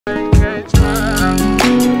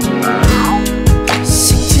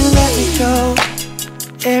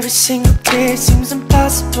single day seems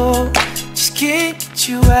impossible. Just can't get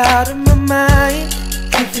you out of my mind.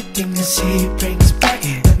 Everything I see brings back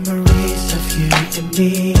memories of you and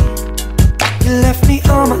me. You left me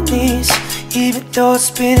on my knees. Even though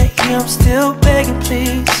it's been a year, I'm still begging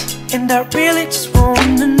please. And I really just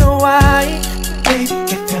wanna know why. Baby,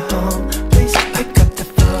 if you're home, please pick up the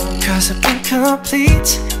phone. Cause I'm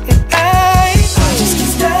incomplete and I just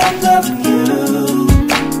can't stop loving you.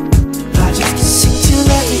 I just can't seem to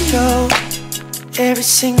let me go. Every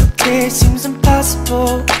single day seems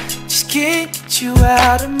impossible. Just can't get you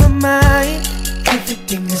out of my mind.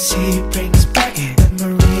 Everything I see brings back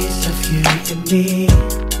memories of you and me.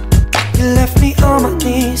 You left me on my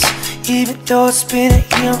knees. Even though it's been a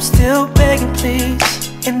year, I'm still begging please.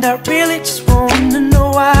 And I really just wanna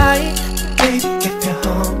know why. Baby, if you're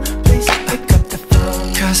home, please pick up the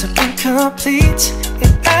phone. Cause I'm incomplete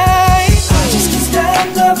and